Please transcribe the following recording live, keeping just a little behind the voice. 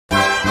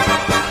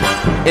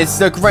It's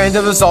the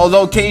grandest all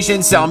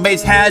location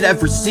cellmates had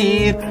ever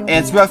seen.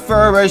 It's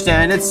refurbished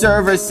and it's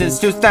serviced since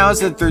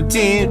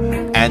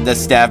 2013. And the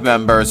staff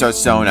members are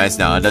so nice,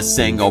 not a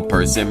single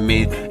person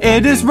mean.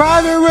 It is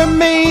rather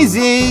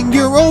amazing,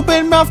 you're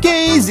open mouth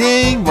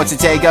gazing once you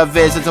take a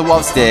visit to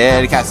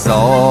Ulfstead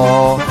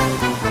Castle.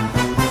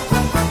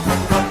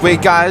 We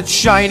got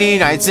shiny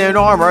knights in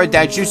armor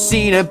that you've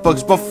seen in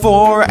books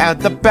before. At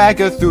the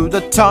back of through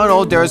the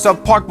tunnel, there's a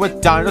park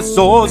with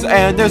dinosaurs.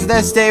 And there's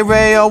this day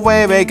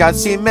railway, we got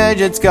steam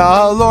engines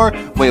galore.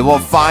 We will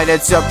find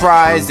it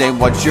surprising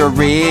what you're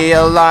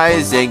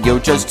realizing. You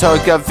just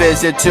took a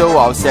visit to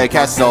Ulfstead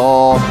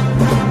Castle.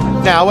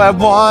 Now at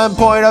one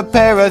point a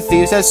pair of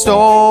thieves had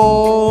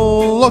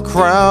stole a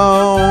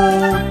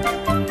crown.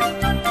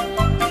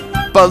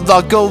 But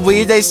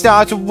luckily they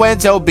stopped when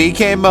Toby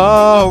came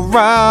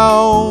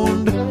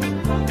around.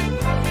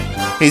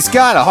 He's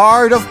got a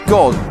heart of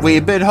gold.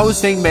 We've been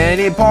hosting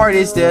many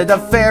parties, did a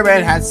fair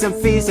and had some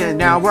feasts. And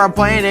now we're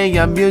planning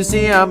a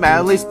museum,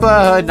 at least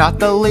but not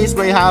the least.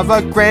 We have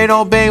a great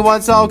old big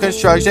one, so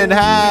construction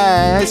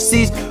has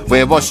ceased.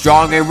 We will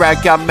strongly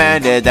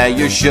recommend it, that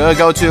you should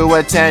go to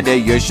attend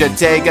it. You should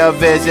take a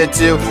visit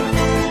to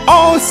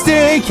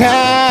Ulfstead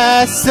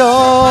Castle.